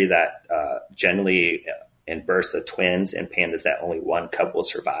history that generally in births of twins and pandas that only one cub will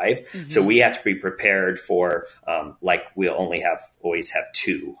survive. Mm-hmm. So we have to be prepared for we'll always have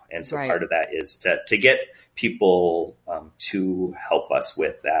two. And so part of that is to get people to help us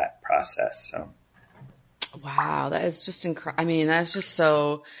with that process. So. Wow, that is just that's just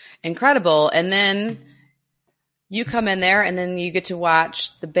so incredible. And then you come in there and then you get to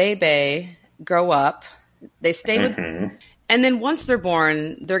watch the baby grow up. They stay with, and then once they're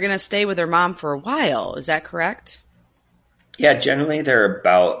born, they're going to stay with their mom for a while. Is that correct? Yeah, generally they're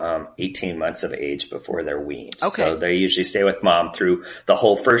about 18 months of age before they're weaned. Okay. So they usually stay with mom through the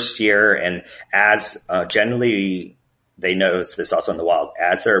whole first year. And as generally they notice this also in the wild,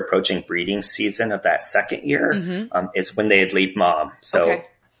 as they're approaching breeding season of that second year, is when they'd leave mom. So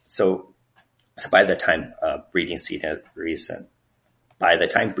by the time breeding season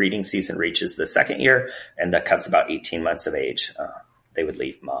reaches the second year, and the cub's about 18 months of age, they would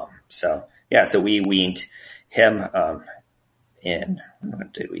leave mom. So yeah, so we weaned him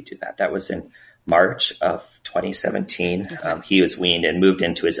when did we do that? That was in March of 2017. Okay. He was weaned and moved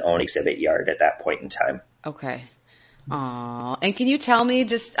into his own exhibit yard at that point in time. Okay. Aw. And can you tell me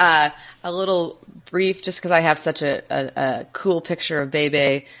just a little brief, just because I have such a cool picture of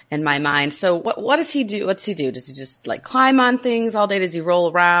Bebe in my mind. So what does he do? What's he do? Does he just like climb on things all day? Does he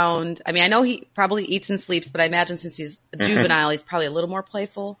roll around? I mean, I know he probably eats and sleeps, but I imagine since he's a juvenile, he's probably a little more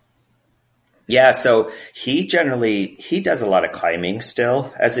playful. Yeah, so he does a lot of climbing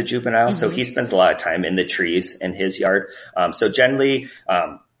still as a juvenile. So he spends a lot of time in the trees in his yard. So generally,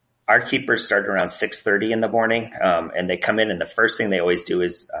 our keepers start around 6:30 in the morning, and they come in, and the first thing they always do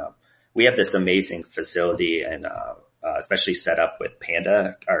is we have this amazing facility, and especially set up with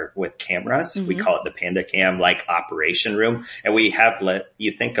Panda or with cameras. We call it the Panda Cam, like operation room. And we have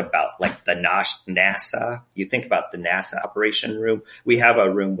you think about like the NASA. You think about the NASA operation room. We have a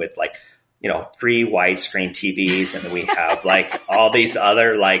room with like 3 widescreen TVs, and then we have like all these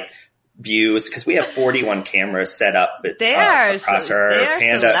other like views, because we have 41 cameras set up across our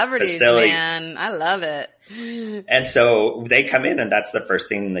Panda facility. Man, I love it. And so they come in, and that's the first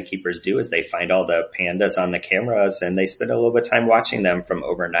thing the keepers do is they find all the pandas on the cameras, and they spend a little bit of time watching them from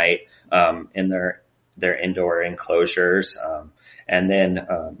overnight in their indoor enclosures, and then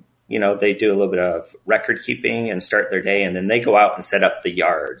they do a little bit of record keeping and start their day, and then they go out and set up the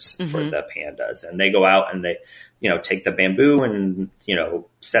yards for the pandas, and they go out and they take the bamboo and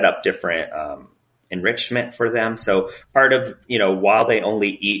set up different enrichment for them. So part of while they only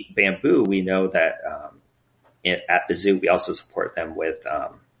eat bamboo, we know that at the zoo we also support them with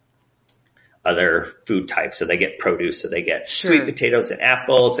other food types. So they get produce, so they get sweet potatoes and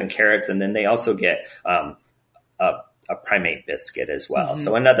apples and carrots, and then they also get a primate biscuit as well.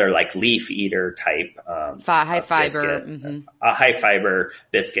 So another like leaf eater type, high fiber, a high fiber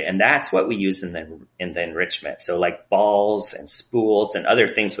biscuit. And that's what we use in the enrichment. So like balls and spools and other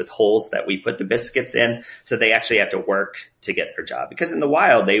things with holes that we put the biscuits in. So they actually have to work to get their job, because in the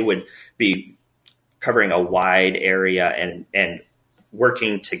wild, they would be covering a wide area and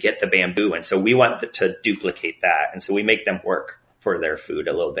working to get the bamboo. And so we want to duplicate that. And so we make them work for their food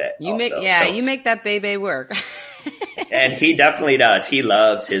a little bit. You make that Bebe work. And he definitely does. He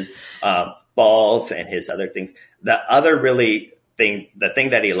loves his balls and his other things. The thing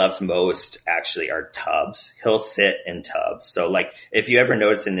that he loves most actually are tubs. He'll sit in tubs. So like if you ever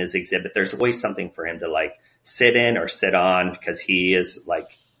notice in his exhibit, there's always something for him to like sit in or sit on, because he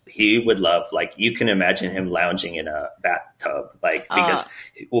would love, like, you can imagine him lounging in a bathtub, like, because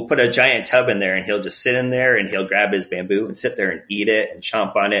we'll put a giant tub in there and he'll just sit in there and he'll grab his bamboo and sit there and eat it and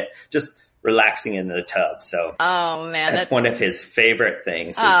chomp on it, just relaxing in the tub. So that's one of his favorite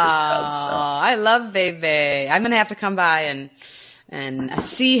things is his tub. So. I love Bebe. I'm going to have to come by and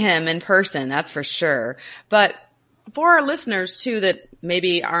see him in person. That's for sure. But for our listeners too, that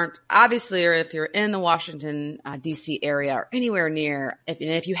maybe aren't obviously, or if you're in the Washington, DC area or anywhere near,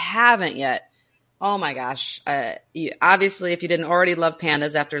 if you haven't yet, oh my gosh. Obviously, if you didn't already love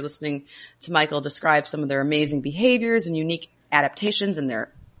pandas after listening to Michael describe some of their amazing behaviors and unique adaptations and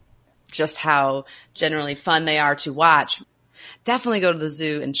their just how generally fun they are to watch, definitely go to the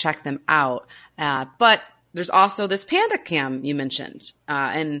zoo and check them out. But there's also this Panda Cam you mentioned.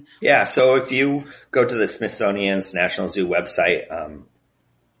 So if you go to the Smithsonian's National Zoo website,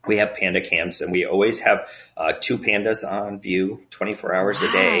 we have Panda Cams, and we always have 2 pandas on view 24 hours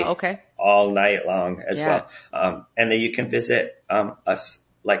a day, all night long as well. And then you can visit us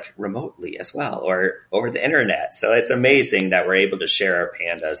like remotely as well, or over the internet. So it's amazing that we're able to share our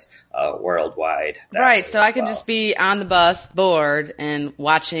pandas worldwide. Right. So I can just be on the bus, bored, and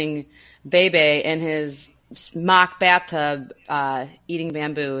watching Bebe in his mock bathtub, eating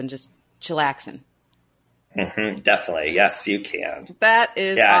bamboo and just chillaxing. Definitely. Yes, you can. That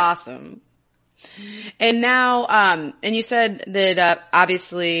is awesome. And now, and you said that,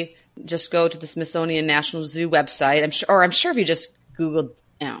 obviously just go to the Smithsonian National Zoo website. I'm sure if you just Googled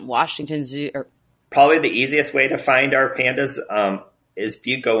Washington Zoo, or probably the easiest way to find our pandas, is if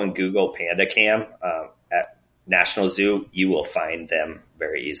you go and Google Panda Cam, at National Zoo, you will find them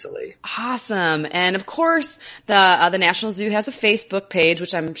very easily. Awesome. And of course, the National Zoo has a Facebook page,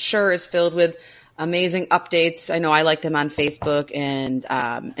 which I'm sure is filled with amazing updates. I know I like them on Facebook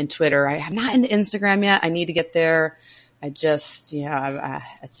and Twitter. I'm not into Instagram yet. I need to get there. I just, I'm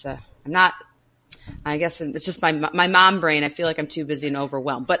not, I guess it's just my mom brain. I feel like I'm too busy and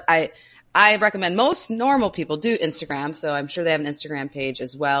overwhelmed, but I recommend most normal people do Instagram. So I'm sure they have an Instagram page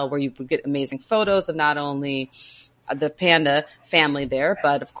as well, where you get amazing photos of not only the panda family there,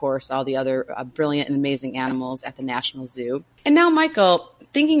 but of course all the other brilliant and amazing animals at the National Zoo. And now, Michael,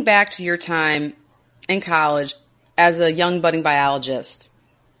 thinking back to your time in college as a young budding biologist,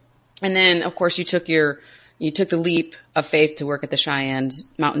 and then of course you took the leap of faith to work at the Cheyenne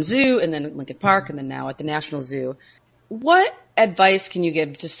Mountain Zoo, and then at Lincoln Park, and then now at the National Zoo. What advice can you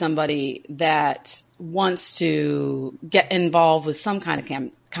give to somebody that wants to get involved with some kind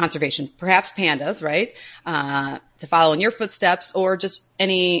of conservation, perhaps pandas, right? To follow in your footsteps, or just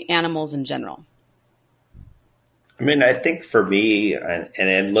any animals in general? I mean, I think for me, and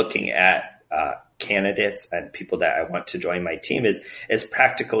in looking at candidates and people that I want to join my team is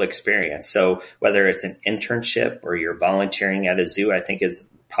practical experience. So whether it's an internship or you're volunteering at a zoo, I think is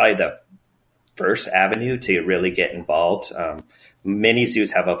probably the first avenue to really get involved. Many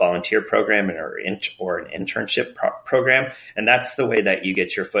zoos have a volunteer program or an internship program, and that's the way that you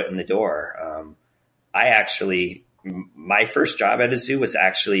get your foot in the door. My first job at a zoo was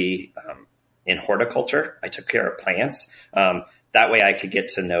actually in horticulture. I took care of plants. That way I could get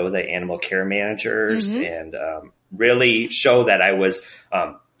to know the animal care managers and really show that I was,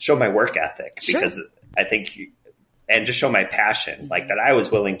 show my work ethic, because I think, and just show my passion, like that I was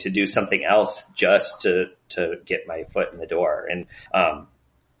willing to do something else just to get my foot in the door. And,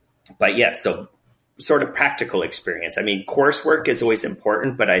 but yeah, so sort of practical experience. I mean, coursework is always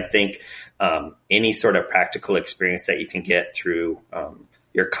important, but I think, any sort of practical experience that you can get through,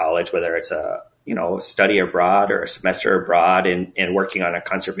 your college, whether it's a study abroad or a semester abroad and working on a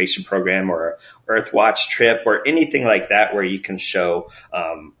conservation program or Earthwatch trip or anything like that, where you can show,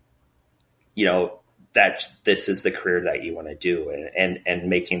 that this is the career that you want to do and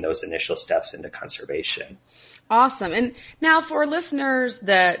making those initial steps into conservation. Awesome. And now for listeners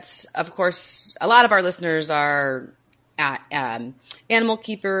that, of course, a lot of our listeners are animal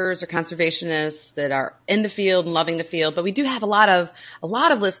keepers or conservationists that are in the field and loving the field, but we do have a lot of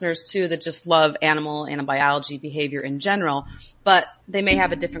listeners too that just love animal biology, behavior in general, but they may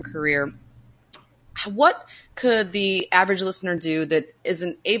have a different career. What could the average listener do that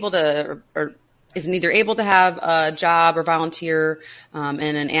isn't able to or isn't either able to have a job or volunteer in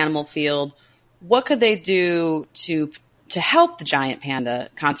an animal field? What could they do to help the giant panda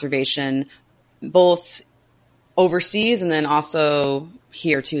conservation, both overseas and then also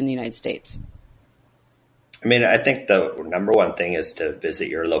here too in the United States? I mean, I think the number one thing is to visit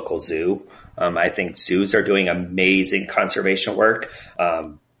your local zoo. I think zoos are doing amazing conservation work.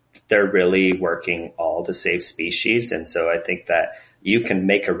 They're really working all to save species. And so I think that you can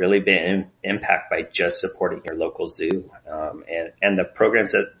make a really big impact by just supporting your local zoo and the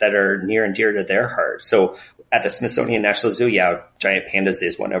programs that are near and dear to their heart. So at the Smithsonian National Zoo, Giant Pandas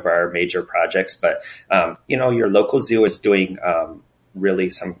is one of our major projects, but, your local zoo is doing really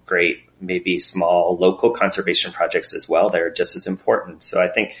some great, maybe small local conservation projects as well. They're just as important. So I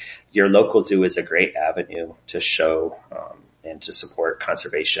think your local zoo is a great avenue to show and to support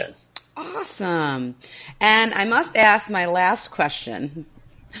conservation. Awesome. And I must ask my last question,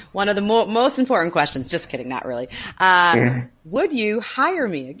 one of the most important questions. Just kidding, not really. Would you hire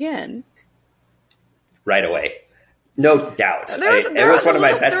me again? Right away. No doubt. It was one of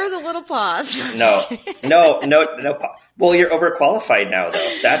my best. There was a little pause. No. Well, you're overqualified now,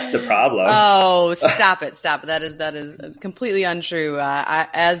 though. That's the problem. Oh, stop it. That is completely untrue.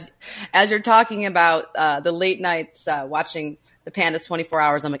 As you're talking about the late nights watching the pandas 24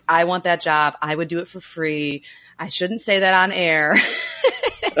 hours, I'm like, I want that job. I would do it for free. I shouldn't say that on air.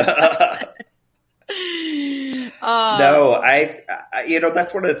 No, I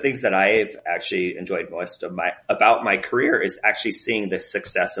that's one of the things that I've actually enjoyed most about my career is actually seeing the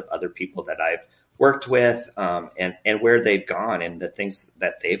success of other people that I've worked with, and where they've gone and the things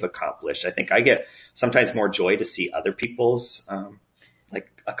that they've accomplished. I think I get sometimes more joy to see other people's,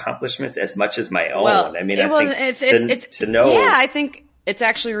 accomplishments as much as my own. Well, I mean, to know. Yeah, I think it's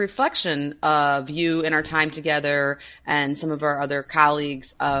actually a reflection of you and our time together and some of our other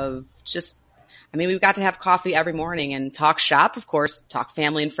colleagues of just, we've got to have coffee every morning and talk shop, of course, talk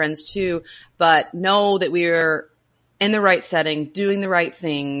family and friends too, but know that we're in the right setting, doing the right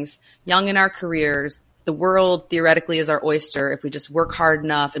things, young in our careers. The world theoretically is our oyster if we just work hard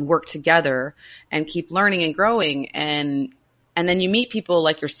enough and work together and keep learning and growing. And then you meet people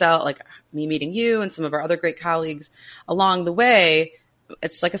like yourself, like me meeting you and some of our other great colleagues along the way.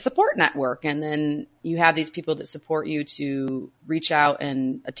 It's like a support network. And then you have these people that support you to reach out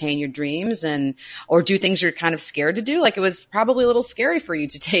and attain your dreams or do things you're kind of scared to do. Like it was probably a little scary for you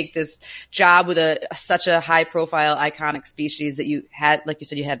to take this job with such a high profile, iconic species that you had, like you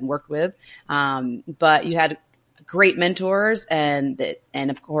said, you hadn't worked with. But you had great mentors and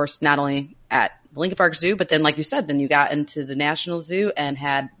of course, not only at the Lincoln Park Zoo, but then like you said, then you got into the National Zoo and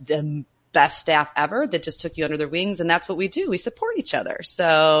had the best staff ever that just took you under their wings. And that's what we do. We support each other.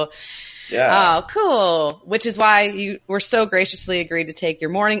 So yeah. Oh, cool. Which is why you were so graciously agreed to take your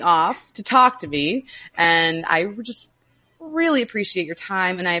morning off to talk to me. And I just really appreciate your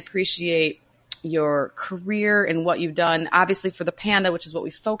time, and I appreciate your career and what you've done, obviously for the panda, which is what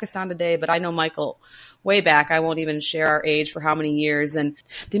we focused on today. But I know Michael way back. I won't even share our age for how many years, and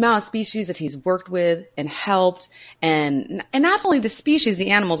the amount of species that he's worked with and helped, and not only the species,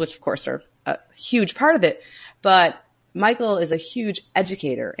 the animals, which of course are a huge part of it, but Michael is a huge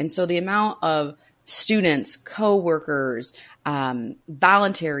educator. And so the amount of students, co-workers,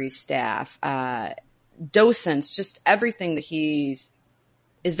 voluntary staff, docents, just everything that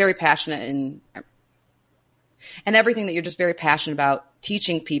is very passionate and everything that you're just very passionate about,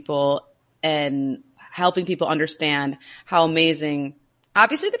 teaching people and helping people understand how amazing,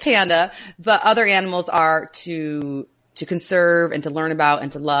 obviously the panda, but other animals are to conserve and to learn about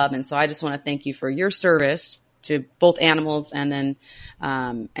and to love. And so I just want to thank you for your service to both animals and then,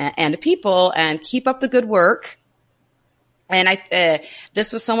 and to people, and keep up the good work. And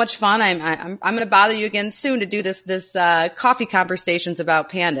this was so much fun. I'm going to bother you again soon to do this coffee conversations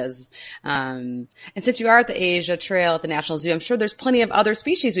about pandas. And since you are at the Asia Trail at the National Zoo, I'm sure there's plenty of other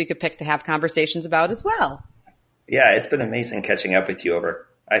species we could pick to have conversations about as well. Yeah, it's been amazing catching up with you over,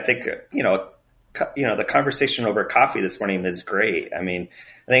 I think, the conversation over coffee this morning is great. I mean,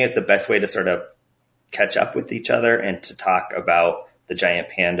 I think it's the best way to sort of catch up with each other and to talk about the giant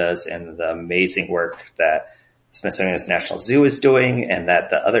pandas and the amazing work that Smithsonian's National Zoo is doing, and that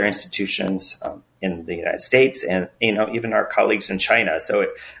the other institutions in the United States and, even our colleagues in China. So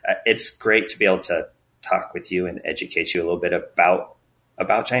it's great to be able to talk with you and educate you a little bit about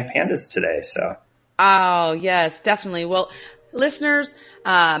giant pandas today. So. Oh, yes, definitely. Well, listeners,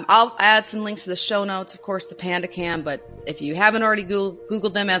 I'll add some links to the show notes, of course, the PandaCam, but if you haven't already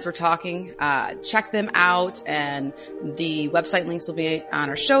Googled them as we're talking, check them out, and the website links will be on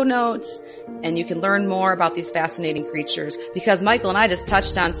our show notes, and you can learn more about these fascinating creatures, because Michael and I just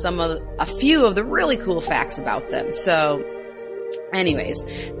touched on a few of the really cool facts about them. So anyways,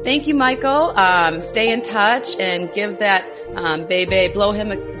 thank you, Michael. Stay in touch and give that Bebe, blow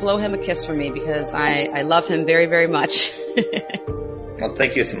him a kiss for me, because I love him very, very much. Well,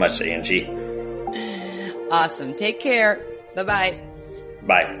 thank you so much, Angie. Awesome. Take care. Bye-bye.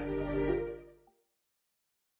 Bye.